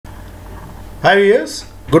Hi viewers,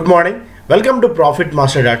 good morning. Welcome to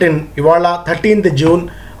profitmaster.in. ఇవాళ 13th June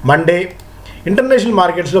Monday international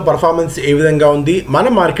మార్కెట్స్లో performance ఏ విధంగా ఉంది, మన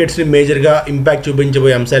మార్కెట్స్ని మేజర్గా ఇంపాక్ట్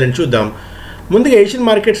చూపించబోయే అంశాలను చూద్దాం. ముందుగా ఏషియన్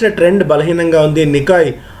మార్కెట్స్లో ట్రెండ్ బలహీనంగా ఉంది.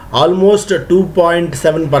 నికాయ్ ఆల్మోస్ట్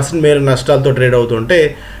 2.7% మేర నష్టాలతో ట్రేడ్ అవుతుంటే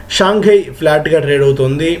షాంఘై ఫ్లాట్గా ట్రేడ్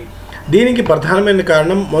అవుతుంది. దీనికి ప్రధానమైన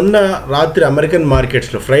కారణం మొన్న రాత్రి అమెరికన్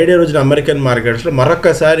మార్కెట్స్లో ఫ్రైడే రోజున అమెరికన్ మార్కెట్స్లో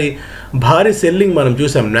మరొక్కసారి భారీ సెల్లింగ్ మనం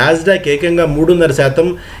చూసాం. నాస్డాక్ ఏకంగా 3.5%,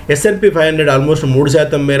 S&P 500 ఆల్మోస్ట్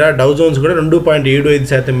 3% మేర, డౌ జోన్స్ కూడా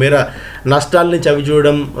 2.75% మేర నష్టాలని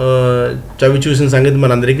చవి చూసిన సంగతి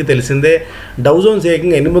మనందరికీ తెలిసిందే. డౌ జోన్స్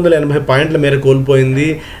ఏకంగా 880 పాయింట్ల మేర కోల్పోయింది.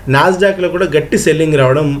 నాస్డాక్లో కూడా గట్టి సెల్లింగ్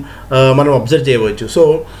రావడం మనం అబ్జర్వ్ చేయవచ్చు. సో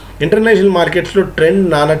ఇంటర్నేషనల్ మార్కెట్స్లో trend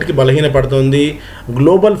నానటికి బలహీనపడుతుంది.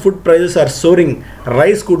 Global food prices are soaring,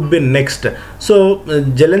 rice could be next. So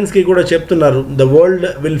Zelensky కూడా చెప్తున్నారు, the world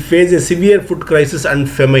will face a severe food crisis and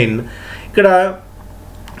famine. ఇక్కడ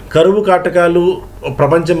కరువు కాటకాలు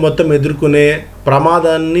ప్రపంచం మొత్తం ఎదుర్కొనే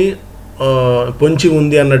ప్రమాదాన్ని పొంచి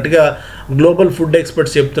ఉంది అన్నట్టుగా గ్లోబల్ ఫుడ్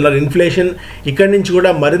ఎక్స్పర్ట్స్ చెప్తున్నారు. ఇన్ఫ్లేషన్ ఇక్కడి నుంచి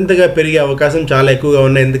కూడా మరింతగా పెరిగే అవకాశం చాలా ఎక్కువగా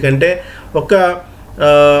ఉన్నాయి. ఎందుకంటే ఒక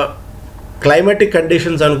క్లైమాటిక్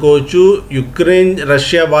కండిషన్స్ అనుకోవచ్చు, యుక్రెయిన్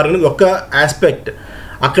రష్యా వార్ అనేది ఒక ఆస్పెక్ట్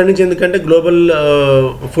అక్కడి నుంచి. ఎందుకంటే గ్లోబల్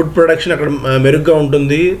ఫుడ్ ప్రొడక్షన్ అక్కడ మెరుగ్గా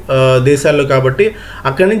ఉంటుంది దేశాల్లో, కాబట్టి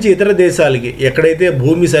అక్కడి నుంచి ఇతర దేశాలకి ఎక్కడైతే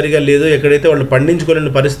భూమి సరిగా లేదో, ఎక్కడైతే వాళ్ళు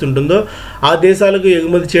పండించుకోలేని పరిస్థితి ఉంటుందో ఆ దేశాలకు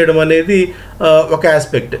ఎగుమతి చేయడం అనేది ఒక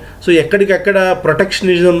ఆస్పెక్ట్. సో ఎక్కడికక్కడ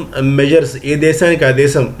ప్రొటెక్షనిజం మెజర్స్ ఏ దేశానికి ఆ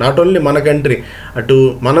దేశం, నాట్ ఓన్లీ మన కంట్రీ, అటు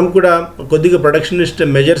మనం కూడా కొద్దిగా ప్రొటెక్షనిస్ట్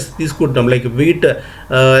మెజర్స్ తీసుకుంటాం. లైక్ వీట్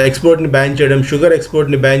ఎక్స్పోర్ట్ని బ్యాన్ చేయడం, షుగర్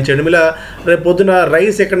ఎక్స్పోర్ట్ని బ్యాన్ చేయడం, ఇలా రేపు పొద్దున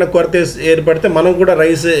రైస్ ఎక్కడ కొరత ఏర్పడితే మనం కూడా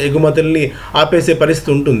రైస్ ఎగుమతుల్ని ఆపేసే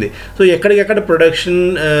పరిస్థితి ఉంటుంది. సో ఎక్కడికెక్కడ ప్రొడక్షన్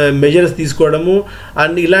మెజర్స్ తీసుకోవడము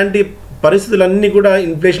అండ్ ఇలాంటి పరిస్థితులన్నీ కూడా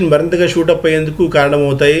ఇన్ఫ్లేషన్ మరింతగా షూటప్ అయ్యేందుకు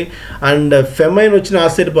కారణమవుతాయి. అండ్ ఫెమైన్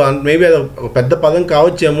వచ్చిన మేబీ అది ఒక పెద్ద పదం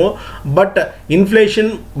కావచ్చేమో, బట్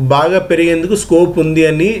ఇన్ఫ్లేషన్ బాగా పెరిగేందుకు స్కోప్ ఉంది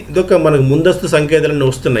అని ఇదొక మనకు ముందస్తు సంకేతాలన్నీ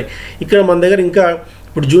వస్తున్నాయి. ఇక్కడ మన దగ్గర ఇంకా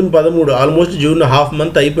ఇప్పుడు June 13, almost June half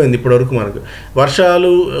month అయిపోయింది. ఇప్పటివరకు మనకు వర్షాలు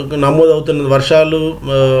నమోదవుతున్న, వర్షాలు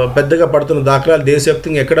పెద్దగా పడుతున్న దాఖలాలు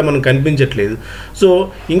దేశవ్యాప్తంగా ఎక్కడ మనకు కనిపించట్లేదు. సో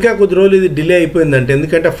ఇంకా కొద్ది రోజులు ఇది డిలే అయిపోయిందంటే,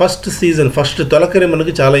 ఎందుకంటే ఫస్ట్ తొలకరి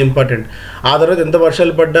మనకి చాలా ఇంపార్టెంట్. ఆ తర్వాత ఎంత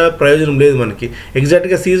వర్షాలు పడ్డా ప్రయోజనం లేదు మనకి.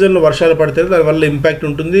 ఎగ్జాక్ట్గా సీజన్లో వర్షాలు పడితే దానివల్ల ఇంపాక్ట్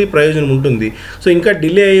ఉంటుంది, ప్రయోజనం ఉంటుంది. సో ఇంకా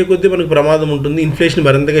డిలే అయ్యే కొద్దీ మనకు ప్రమాదం ఉంటుంది. ఇన్ఫ్లేషన్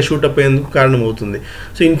మరింతగా షూటప్ అయ్యేందుకు కారణమవుతుంది.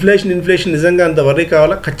 సో ఇన్ఫ్లేషన్ నిజంగా అంత వరీ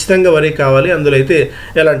కావాలా? ఖచ్చితంగా వరీ కావాలి, అందులో అయితే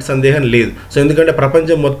ఎలాంటి సందేహం లేదు. సో ఎందుకంటే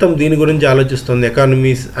ప్రపంచం మొత్తం దీని గురించి ఆలోచిస్తుంది,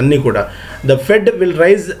 ఎకానమీస్ అన్నీ కూడా. The fed will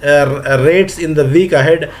rise rates in the week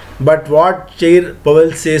ahead, but what chair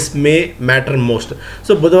Powell says May matter most.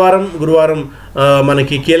 So బుధవారం గురువారం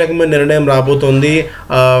మనకి కీలకమైన నిర్ణయం రాబోతోంది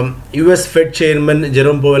US fed chairman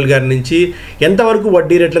Jerome Powell గారి నుంచి. ఎంతవరకు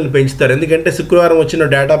వడ్డీ రేట్లను పెంచుతారు? ఎందుకంటే శుక్రవారం వచ్చిన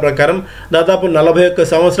డేటా ప్రకారం దాదాపు 41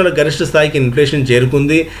 సంవత్సరాల గరిష్ట స్థాయికి ఇన్ఫ్లేషన్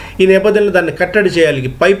చేరుకుంది. ఈ నేపథ్యంలో దాన్ని కట్టడి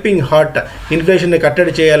చేయాలి, పైపింగ్ హాట్ ఇన్ఫ్లేషన్ని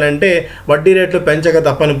కట్టడి చేయాలంటే వడ్డీ రేట్లు పెంచక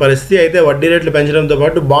తప్పని పరిస్థితి. అయితే వడ్డీ రేట్లు పెంచడంతో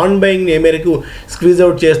పాటు బాండ్ బయింగ్ని ఏ మేరకు స్క్వీజ్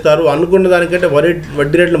అవుట్ చేస్తారు, అనుకున్న దానికంటే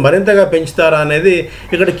వడ్డీ రేట్లు మరింతగా పెంచుతారా అనేది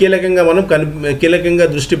ఇక్కడ కీలకంగా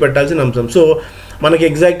దృష్టి పెట్టాల్సిన అంశం. సో మనకి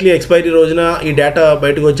ఎగ్జాక్ట్లీ ఎక్స్పైరీ రోజున ఈ డేటా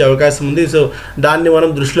బయటకు వచ్చే అవకాశం ఉంది. సో దాన్ని మనం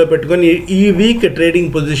దృష్టిలో పెట్టుకొని ఈ వీక్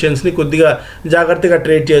ట్రేడింగ్ పొజిషన్స్ని కొద్దిగా జాగ్రత్తగా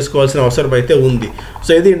ట్రేడ్ చేసుకోవాల్సిన అవసరం అయితే ఉంది.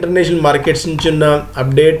 సో ఇది ఇంటర్నేషనల్ మార్కెట్స్ నుంచి ఉన్న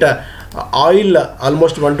అప్డేట్. ఆయిల్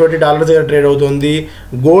ఆల్మోస్ట్ $120 దగ్గర ట్రేడ్ అవుతుంది.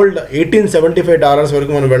 గోల్డ్ $1875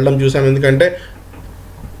 వరకు మనం వెళ్ళడం చూసాం. ఎందుకంటే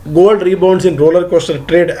gold rebounds in roller coaster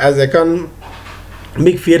trade as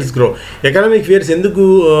economic fears grow. Economic fears ఎందుకు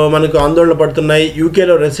మనకు ఆందోళన పడుతున్నాయి?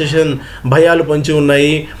 యూకేలో రెసెషన్ భయాలు పొంచి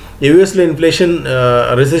ఉన్నాయి, యూఎస్లో ఇన్ఫ్లేషన్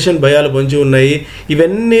రెసెషన్ భయాలు పొంచి ఉన్నాయి.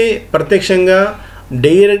 ఇవన్నీ ప్రత్యక్షంగా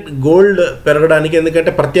డైరెక్ట్ గోల్డ్ పెరగడానికి,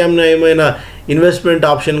 ఎందుకంటే ప్రత్యామ్నాయమైన ఇన్వెస్ట్మెంట్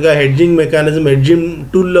ఆప్షన్గా హెడ్జింగ్ మెకానిజం, హెడ్జింగ్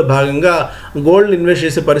టూల్లో భాగంగా గోల్డ్ ఇన్వెస్ట్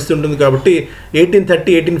చేసే పరిస్థితి ఉంటుంది. కాబట్టి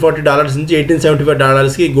 $1830, $1840 నుంచి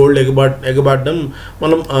 $1875కి గోల్డ్ ఎగబాటం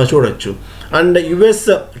మనం చూడొచ్చు. And US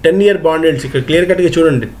 10-year bond yields ఇక్కడ క్లియర్ కట్గా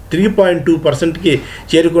చూడండి 3.2%కి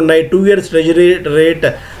చేరుకున్నాయి. 2 years treasury rate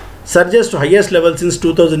surges to highest level since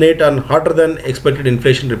 2008 and hotter than expected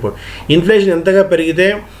inflation report. Inflation ఎంతగా పెరిగితే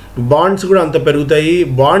బాండ్స్ కూడా అంత పెరుగుతాయి.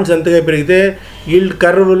 బాండ్స్ అంతగా పెరిగితే ఈల్డ్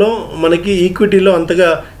కర్వ్లో మనకి ఈక్విటీలో అంతగా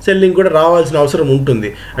సెల్లింగ్ కూడా రావాల్సిన అవసరం ఉంటుంది.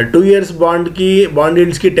 2 years బాండ్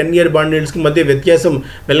ఈల్డ్స్కి 10 year బాండ్ ఈల్డ్స్కి మధ్య వ్యత్యాసం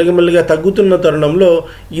మెల్లగా తగ్గుతున్న తరుణంలో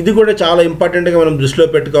ఇది కూడా చాలా ఇంపార్టెంట్గా మనం దృష్టిలో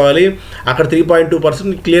పెట్టుకోవాలి. అక్కడ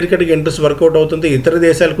 3.2% క్లియర్ కట్గా ఇంట్రెస్ట్ వర్కౌట్ అవుతుంది. ఇతర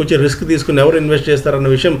దేశాలకు వచ్చి రిస్క్ తీసుకుని ఎవరు ఇన్వెస్ట్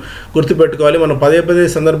చేస్తారన్న విషయం గుర్తుపెట్టుకోవాలి. మనం పదే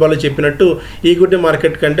సందర్భాలు చెప్పినట్టు ఈక్విటీ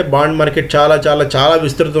మార్కెట్ కంటే బాండ్ మార్కెట్ చాలా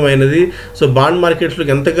విస్తృతమైనది. సో బాండ్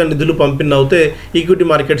మార్కెట్స్లోకి ఎంతగా నిధులు పంపిణీ అవుతే ఈక్విటీ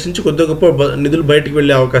మార్కెట్స్ నుంచి కొద్ది గొప్ప నిధులు బయటకు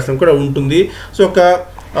వెళ్ళే అవకాశం కూడా ఉంటుంది. సో ఒక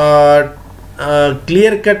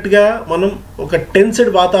క్లియర్ కట్గా మనం ఒక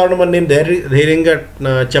టెన్స్డ్ వాతావరణం అని నేను ధైర్యంగా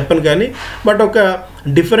చెప్పను, కానీ బట్ ఒక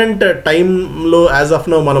డిఫరెంట్ టైంలో యాజ్ ఆఫ్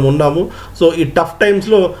నౌ మనం ఉన్నాము. సో ఈ టఫ్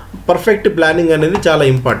టైమ్స్లో పర్ఫెక్ట్ ప్లానింగ్ అనేది చాలా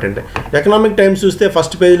ఇంపార్టెంట్. ఎకనామిక్ టైమ్స్ చూస్తే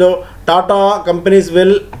ఫస్ట్ పేజ్లో Tata companies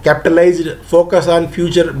well capitalised, focus on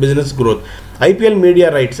future business growth. IPL media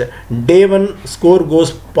rights day 1 score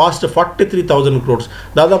goes past 43,000 crores,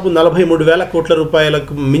 దాదాపు 43,000 కోట్ల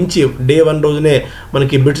రూపాయలకు మించి డే 1 రోజునే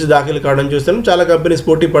మనకి బిడ్స్ దాఖలు కావడం చూస్తాం. చాలా కంపెనీస్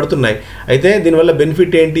పోటీ పడుతున్నాయి. అయితే దీనివల్ల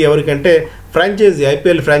బెనిఫిట్ ఏంటి ఎవరికంటే ఫ్రాంచైజీ,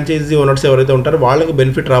 IPL ఫ్రాంచైజీ ఓనర్స్ ఎవరైతే ఉంటారో వాళ్ళకి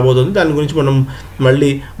బెనిఫిట్ రాబోతుంది. దాని గురించి మనం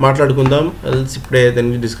మళ్ళీ మాట్లాడుకుందాం, ఇప్పుడే దాని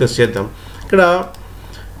గురించి డిస్కస్ చేద్దాం. ఇక్కడ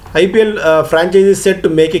IPL franchise set to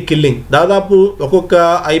make a killing. దాదాపు ఒక్కొక్క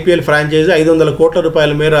IPL ఫ్రాంచైజీ 500 కోట్ల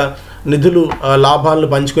రూపాయల మేర నిధులు లాభాలను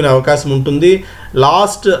పంచుకునే అవకాశం ఉంటుంది.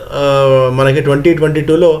 లాస్ట్ మనకి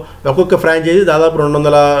 2022లో ఒక్కొక్క ఫ్రాంచైజీ దాదాపు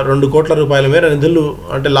 202 కోట్ల రూపాయల మేర నిధులు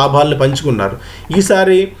అంటే లాభాలను పంచుకున్నారు.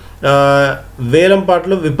 ఈసారి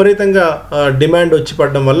వేలంపాట్లో విపరీతంగా డిమాండ్ వచ్చి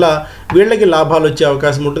పడడం వల్ల వీళ్ళకి లాభాలు వచ్చే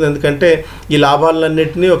అవకాశం ఉంటుంది. ఎందుకంటే ఈ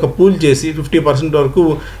లాభాలన్నింటినీ ఒక పూల్ చేసి 50% వరకు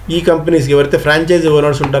ఈ కంపెనీస్కి ఎవరైతే ఫ్రాంచైజీ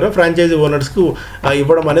ఓనర్స్ ఉంటారో ఫ్రాంచైజీ ఓనర్స్కు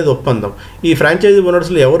ఇవ్వడం అనేది ఒప్పందం. ఈ ఫ్రాంచైజీ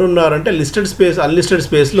ఓనర్స్లో ఎవరు ఉన్నారంటే అన్లిస్టెడ్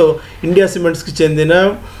స్పేస్లో ఇండియా సిమెంట్స్కి చెందిన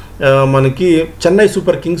మనకి చెన్నై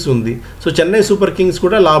సూపర్ కింగ్స్ ఉంది. సో చెన్నై సూపర్ కింగ్స్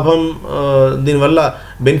కూడా లాభం దీనివల్ల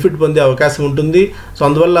బెనిఫిట్ పొందే అవకాశం ఉంటుంది. సో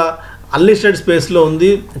అందువల్ల అన్లిస్టెడ్ స్పేస్లో ఉంది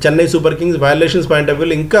Chennai super Kings. Valuations point of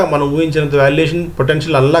వ్యూలో ఇంకా మనం ఊహించినంత వాల్యుయేషన్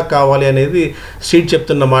పొటెన్షియల్ అన్లాక్ కావాలి అనేది స్ట్రీట్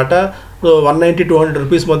చెప్తున్నమాట. సో 190-200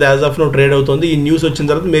 రూపీస్ మధ్య యాజ్ ఆఫ్ నో ట్రేడ్ అవుతుంది. ఈ న్యూస్ వచ్చిన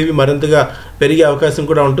తర్వాత మేబీ మరింతగా పెరిగే అవకాశం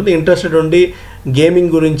కూడా ఉంటుంది. ఇంట్రెస్టెడ్ ఉండి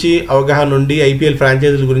గేమింగ్ గురించి అవగాహన ఉండి IPL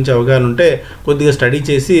ఫ్రాంచైజీల గురించి అవగాహన ఉంటే కొద్దిగా స్టడీ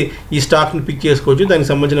చేసి ఈ స్టాక్ని పిక్ చేసుకోవచ్చు. దానికి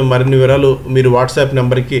సంబంధించిన మరిన్ని వివరాలు మీరు వాట్సాప్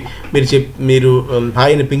నెంబర్కి మీరు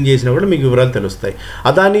హాయిని పింగ్ చేసినా కూడా మీకు వివరాలు తెలుస్తాయి.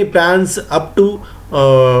 Adani plans up to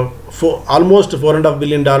almost $4.5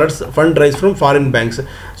 billion fund rise from foreign banks.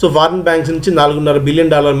 So foreign banks నుంచి $4.5 billion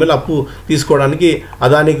మేర అప్పు తీసుకోవడానికి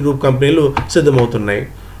అదానీ గ్రూప్ కంపెనీలు సిద్ధమవుతున్నాయి.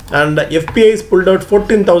 And FPIs pulled out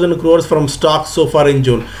 14,000 crores from stocks so far in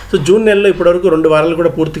June. So June నెలలో ఇప్పటివరకు 2 వారాలు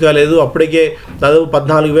కూడా పూర్తి కాలేదు, అప్పటికే దాదాపు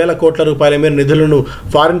 14,000 కోట్ల రూపాయల మేర నిధులను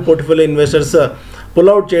ఫారిన్ పోర్ట్ఫోలియో ఇన్వెస్టర్స్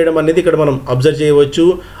పుల్అవుట్ చేయడం అనేది ఇక్కడ మనం అబ్జర్వ్ చేయవచ్చు.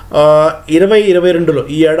 2022లో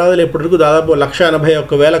ఈ ఏడాదిలో ఇప్పటివరకు దాదాపు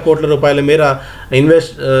 181,000 కోట్ల రూపాయల మేర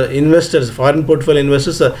ఇన్వెస్టర్స్ ఫారిన్ పోర్ట్ఫోలియో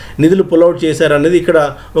ఇన్వెస్టర్స్ నిధులు పుల్అవుట్ చేశారనేది ఇక్కడ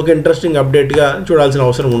ఒక ఇంట్రెస్టింగ్ అప్డేట్గా చూడాల్సిన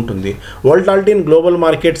అవసరం ఉంటుంది. Volatility in global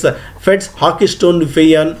markets Fed's hockey stone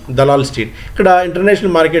pain Dalal street. ఇక్కడ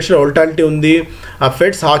ఇంటర్నేషనల్ మార్కెట్స్లో వోల్టాలిటీ ఉంది. ఆ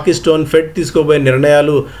ఫెడ్స్ హాకీ స్టోన్ ఫెడ్ తీసుకోబోయే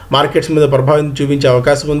నిర్ణయాలు మార్కెట్స్ మీద ప్రభావం చూపించే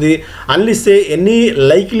అవకాశం ఉంది. Unless any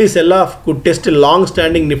likely cell of could test long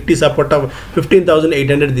standing Nifty support of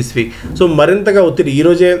 15,800 this week. So మరింతగా ఒత్తిడి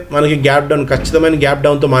ఈరోజే మనకి గ్యాప్ డౌన్, ఖచ్చితమైన గ్యాప్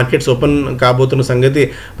డౌన్తో మార్కెట్స్ ఓపెన్ కాబోతున్న సంగతి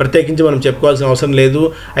ప్రత్యేకించి మనం చెప్పుకోవాల్సిన అవసరం లేదు.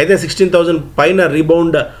 అయితే 16,000 పైన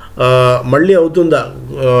రీబౌండ్ మళ్ళీ అవుతుందా?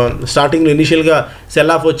 స్టార్టింగ్లో ఇనిషియల్గా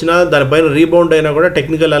సెల్ ఆఫ్ వచ్చినా దానిపైన రీబౌండ్ అయినా కూడా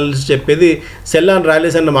టెక్నికల్ అనాలిసిస్ చెప్పేది సెల్ ఆన్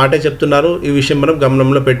ర్యాలీస్ అన్న మాటే చెప్తున్నారు. ఈ విషయం మనం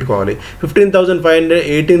గమనంలో పెట్టుకోవాలి.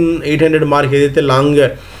 15,500 మార్క్ ఏదైతే లాంగ్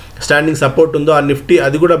స్టాండింగ్ సపోర్ట్ ఉందో ఆ నిఫ్టీ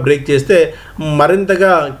అది కూడా బ్రేక్ చేస్తే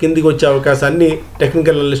మరింతగా కిందికి వచ్చే అవకాశాన్ని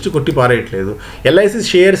టెక్నికల్ అనలిస్ట్ కొట్టి పారేయట్లేదు. LIC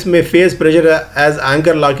షేర్స్ మే face pressure as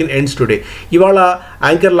anchor lock-in ends today. ఇవాళ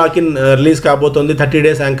యాంకర్ లాకిన్ రిలీజ్ కాబోతోంది, 30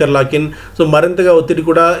 days యాంకర్ లాకిన్. సో మరింతగా ఒత్తిడి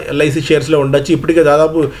కూడా LIC షేర్స్లో ఉండొచ్చు. ఇప్పటికే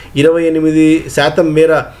దాదాపు 28%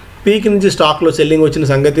 మేర పీక్ నుంచి స్టాక్లో సెల్లింగ్ వచ్చిన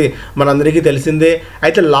సంగతి మనందరికీ తెలిసిందే.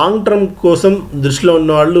 అయితే లాంగ్ టర్మ్ కోసం దృష్టిలో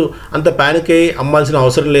ఉన్న వాళ్ళు అంత ప్యానిక్ అయ్యి అమ్మాల్సిన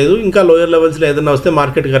అవసరం లేదు. ఇంకా లోయర్ లెవెల్స్లో ఏదైనా వస్తే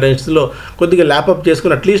మార్కెట్ కరెన్సీలో కొద్దిగా ల్యాప్అప్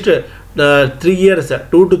చేసుకుని at least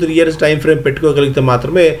 2 to 3 years time frame పెట్టుకోగలిగితే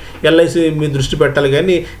మాత్రమే LIC మీ దృష్టి పెట్టాలి.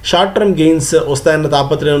 కానీ షార్ట్ టర్మ్ గెయిన్స్ వస్తాయన్న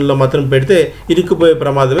తాపత్రయంలో మాత్రం పెడితే ఇరుక్కుపోయే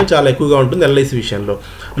ప్రమాదమే చాలా ఎక్కువగా ఉంటుంది LIC విషయంలో.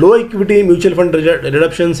 లో equity mutual fund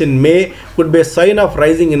reductions in May could be sign of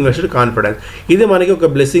rising investor confidence. ఇది మనకి ఒక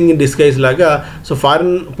బ్లెస్సింగ్ ఇన్ డిస్గైజ్ లాగా. సో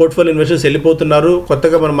ఫారిన్ పోర్ట్ఫోలియో ఇన్వెస్టర్స్ వెళ్ళిపోతున్నారు,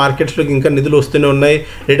 కొత్తగా మన మార్కెట్స్లోకి ఇంకా నిధులు వస్తూనే ఉన్నాయి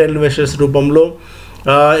రిటైల్ ఇన్వెస్టర్స్ రూపంలో.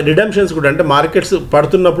 రిడమ్షన్స్ కూడా, అంటే మార్కెట్స్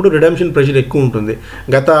పడుతున్నప్పుడు రిడమ్షన్ ప్రెషర్ ఎక్కువ ఉంటుంది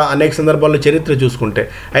గత అనేక సందర్భాల్లో చరిత్ర చూసుకుంటే.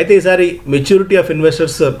 అయితే ఈసారి మెచ్యూరిటీ ఆఫ్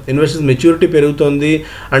ఇన్వెస్టర్స్ మెచ్యూరిటీ పెరుగుతుంది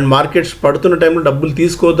అండ్ మార్కెట్స్ పడుతున్న టైంలో డబ్బులు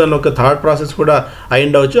తీసుకోవద్దన్న ఒక థాట్ ప్రాసెస్ కూడా అయి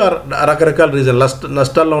ఉండవచ్చు. రకరకాల రీజన్,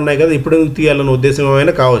 నష్టాల్లో ఉన్నాయి కదా ఇప్పుడు తీయాలన్న ఉద్దేశం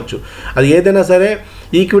ఏమైనా కావచ్చు. అది ఏదైనా సరే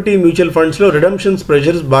ఈక్విటీ మ్యూచువల్ ఫండ్స్లో రిడమ్షన్స్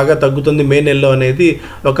ప్రెషర్స్ బాగా తగ్గుతుంది మే నెలలో అనేది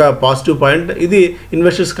ఒక పాజిటివ్ పాయింట్. ఇది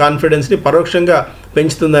ఇన్వెస్టర్స్ కాన్ఫిడెన్స్ని పరోక్షంగా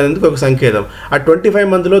పెంచుతుంది అనేందుకు ఒక సంకేతం. ఆ 25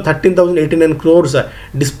 మంత్లో 13,089 crores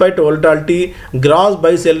despite volatility, gross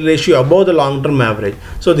buy sell ratio above the long term average.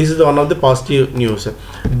 So this is one of the positive news.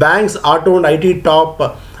 Banks, auto and IT top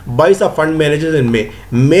buys of fund managers in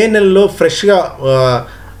మే నెలలో ఫ్రెష్గా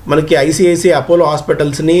మనకి ICICI Apollo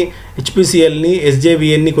హాస్పిటల్స్ని, హెచ్పిసిఎల్ని,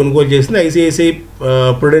 ఎస్జేవిఎన్ని కొనుగోలు చేసింది ICICI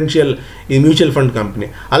Prudential ఈ mutual fund company.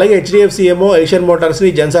 అలాగే HDFC ఏమో Asian మోటార్స్ని,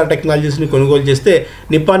 Zensar టెక్నాలజీస్ని కొనుగోలు చేస్తే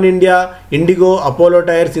Nippon India, IndiGo, Apollo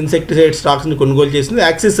tyres, insecticide స్టాక్స్ని కొనుగోలు చేసింది.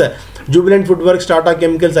 Axis, Jubilant food works, Tata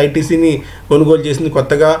chemicals, ఐటీసీని కొనుగోలు చేసింది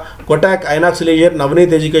కొత్తగా. Kotak, INOX leisure,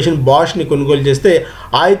 Navneet education, బాష్ని కొనుగోలు చేస్తే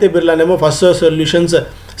Aditya బిర్లానేమో first solutions,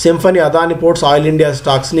 symphony, Adani ports, oil India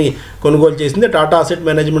స్టాక్స్ని కొనుగోలు చేసింది. Tata asset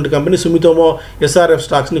management company, Sumitomo, SRF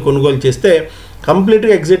స్టాక్స్ని కొనుగోలు చేస్తే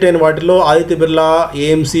కంప్లీట్గా ఎగ్జిట్ అయిన వాటిలో Aditya Birla,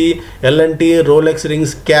 AMC, L&T, Rolex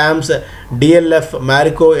rings, cams, DLF,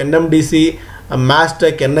 Marico, NMDC,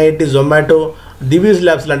 Mastek, NIT, Zomato, Divi's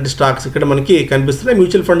labs లాంటి స్టాక్స్ ఇక్కడ మనకి కనిపిస్తున్నాయి.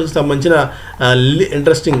 మ్యూచువల్ ఫండ్స్కి సంబంధించిన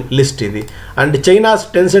ఇంట్రెస్టింగ్ లిస్ట్ ఇది. And China's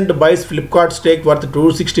Tencent buys Flipkart stake worth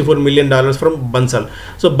 $264 million from Bansal.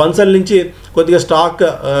 So Bansal నుంచి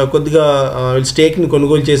కొద్దిగా స్టేక్ని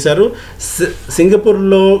కొనుగోలు చేశారు.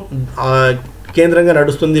 సింగపూర్లో కేంద్రంగా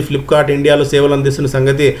నడుస్తుంది ఫ్లిప్కార్ట్, ఇండియాలో సేవలు అందిస్తున్న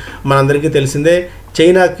సంగతి మనందరికీ తెలిసిందే.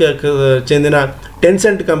 చైనాకి చెందిన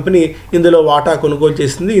Tencent కంపెనీ ఇందులో వాటా కొనుగోలు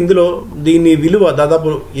చేసింది. ఇందులో దీని విలువ దాదాపు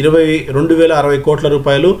 22,060 కోట్ల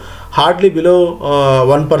రూపాయలు, హార్డ్లీ బిలో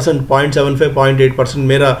 1%, 0.75, 0.8%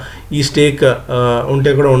 మేర ఈ స్టేక్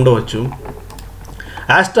ఉంటే కూడా ఉండవచ్చు.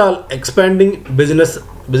 Astral expanding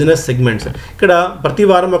business segments. ఇక్కడ ప్రతి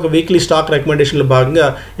వారం ఒక వీక్లీ స్టాక్ రికమెండేషన్లో భాగంగా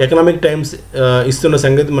ఎకనామిక్ టైమ్స్ ఇస్తున్న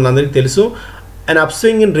సంగతి మనందరికీ తెలుసు. An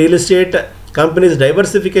upswing in real estate companies'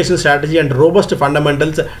 diversification strategy and robust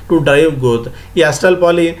fundamentals to drive growth. ఈ ఆస్ట్రాల్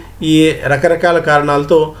పాలీ ఈ రకరకాల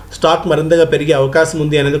కారణాలతో స్టాక్ మరింతగా పెరిగే అవకాశం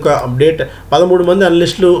ఉంది అనేది ఒక అప్డేట్. 13 మంది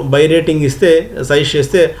అనలిస్టులు బై రేటింగ్ సజెస్ట్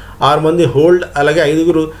చేస్తే 6 మంది హోల్డ్, అలాగే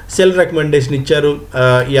 5 సెల్ రికమెండేషన్ ఇచ్చారు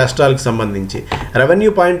ఈ ఆస్ట్రాల్కి సంబంధించి.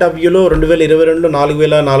 రెవెన్యూ పాయింట్ ఆఫ్ వ్యూలో 2022లో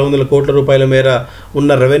 4,400 కోట్ల రూపాయల మేర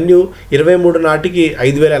ఉన్న రెవెన్యూ 23 నాటికి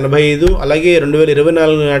 5,085, అలాగే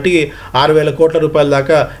 2024 నాటికి 6,000 కోట్ల రూపాయల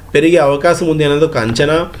దాకా పెరిగే అవకాశం ఉంది అనేది ఒక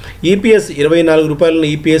అంచనా. ఈపీఎస్ 24 రూపాయలను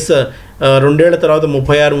ఈపీఎస్ 2 ఏళ్ల తర్వాత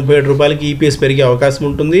 36-37 రూపాయలకి ఈపీఎస్ పెరిగే అవకాశం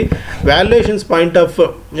ఉంటుంది. వాల్యుయేషన్స్ పాయింట్ ఆఫ్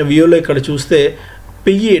వ్యూలో ఇక్కడ చూస్తే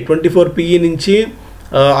పిఈ 24 పిఈ నుంచి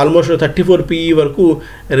ఆల్మోస్ట్ 34 పిఈ వరకు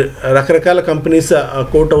రకరకాల కంపెనీస్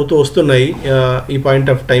కోట్ అవుతూ వస్తున్నాయి. ఈ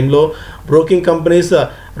పాయింట్ ఆఫ్ టైంలో బ్రోకింగ్ కంపెనీస్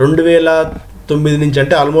 2009 నుంచి,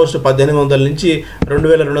 అంటే ఆల్మోస్ట్ 1,800 నుంచి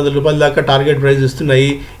 2,200 రూపాయల దాకా టార్గెట్ ప్రైస్ ఇస్తున్నాయి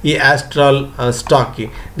ఈ ఆస్ట్రాల్ స్టాక్కి.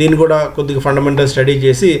 దీన్ని కూడా కొద్దిగా ఫండమెంటల్ స్టడీ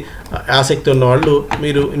చేసి ఆసక్తి ఉన్న వాళ్ళు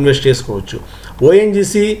మీరు ఇన్వెస్ట్ చేసుకోవచ్చు.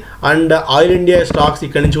 ONGC and oil India stocks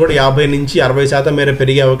ఇక్కడి నుంచి కూడా 50 నుంచి 60% మేర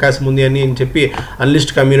పెరిగే అవకాశం ఉంది అని చెప్పి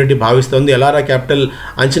అనలిస్ట్ కమ్యూనిటీ భావిస్తుంది. ఎలారా క్యాపిటల్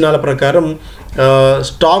అంచనాల ప్రకారం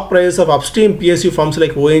stock prices of upstream PSU firms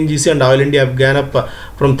like ONGC and Oil India have gone up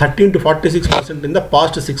from 13 to 46% in the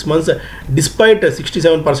past 6 months, despite a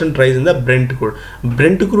 67% rise in the Brent crude.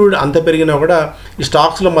 Brent crude anta perigina kuda ee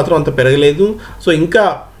stocks lo matram anta peragaledu. So inka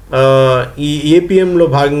ఈ ఏపీఎంలో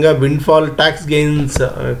భాగంగా windfall tax gains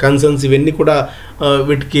concerns ఇవన్నీ కూడా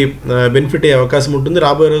వీటికి benefit అయ్యే అవకాశం ఉంటుంది.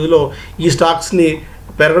 రాబోయే రోజుల్లో ఈ స్టాక్స్ని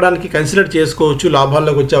పెరగడానికి కన్సిడర్ చేసుకోవచ్చు,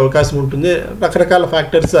 లాభాల్లోకి వచ్చే అవకాశం ఉంటుంది. రకరకాల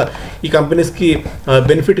ఫ్యాక్టర్స్ ఈ కంపెనీస్కి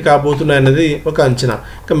బెనిఫిట్ కాబోతున్నాయన్నది ఒక అంచనా.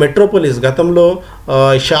 ఇంకా మెట్రోపోలిస్ గతంలో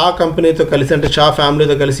షా కంపెనీతో కలిసి, అంటే షా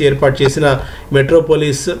ఫ్యామిలీతో కలిసి ఏర్పాటు చేసిన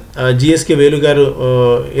మెట్రోపోలిస్ జిఎస్కే వేలు గారు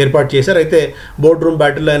ఏర్పాటు చేశారు. అయితే బోర్డ్ రూమ్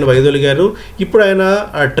బ్యాటిల్లో ఆయన వైదొలిగారు. ఇప్పుడు ఆయన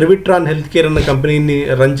ట్రివిట్రాన్ హెల్త్ కేర్ అన్న కంపెనీని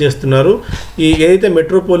రన్ చేస్తున్నారు. ఏదైతే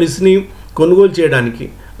మెట్రోపోలిస్ని కొనుగోలు చేయడానికి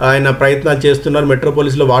ఆయన ప్రయత్నాలు చేస్తున్నారు,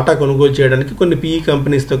 మెట్రోపోలిస్లో వాటా కొనుగోలు చేయడానికి కొన్ని పీఈ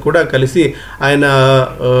కంపెనీస్తో కూడా కలిసి ఆయన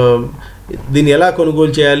దీన్ని ఎలా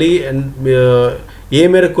కొనుగోలు చేయాలి, ఏ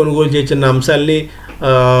మేరకు కొనుగోలు చేయొచ్చన్న అంశాల్ని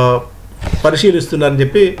పరిశీలిస్తున్నారని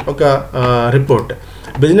చెప్పి ఒక రిపోర్ట్.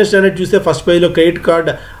 బిజినెస్ స్టాండర్డ్ చూస్తే ఫస్ట్ పేజ్లో credit card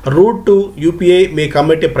route to UPI May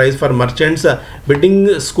commit A price for merchants, bidding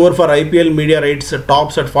score for IPL media rights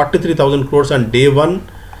tops at 43,000 crores on day 1.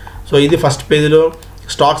 So ఇది ఫస్ట్ పేజ్లో.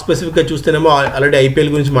 స్టాక్ స్పెసిఫిక్గా చూస్తేనేమో ఆల్రెడీ ఐపీఎల్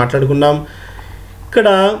గురించి మాట్లాడుకున్నాం. ఇక్కడ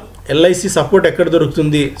LIC support ఎక్కడ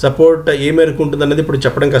దొరుకుతుంది, సపోర్ట్ ఏ మేరకు ఉంటుంది అన్నది ఇప్పుడు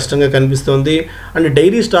చెప్పడం కష్టంగా కనిపిస్తుంది. అండ్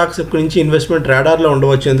డైరీ స్టాక్స్ గురించి ఇన్వెస్ట్మెంట్ రాడార్లో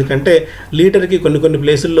ఉండవచ్చు, ఎందుకంటే లీటర్కి కొన్ని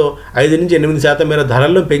ప్లేసుల్లో 5-8% మేర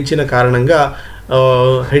ధరల్లో పెంచిన కారణంగా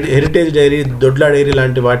హెరిటేజ్ డైరీ, దొడ్లా డైరీ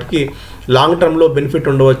లాంటి వాటికి లాంగ్ టర్మ్లో బెనిఫిట్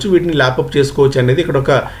ఉండవచ్చు, వీటిని ల్యాప్అప్ చేసుకోవచ్చు అనేది ఇక్కడ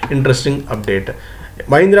ఒక interesting update.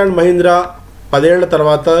 Mahindra and Mahindra 10 ఏళ్ల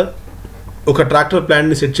తర్వాత ఒక ట్రాక్టర్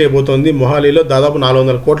ప్లాంట్ని సెట్ చేయబోతోంది. మొహాలీలో దాదాపు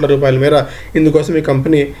 400 కోట్ల రూపాయల మేర ఇందుకోసం ఈ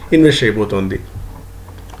కంపెనీ ఇన్వెస్ట్ చేయబోతోంది.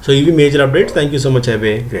 సో ఇవి major updates. Thank you so much. Have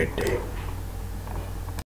a great day.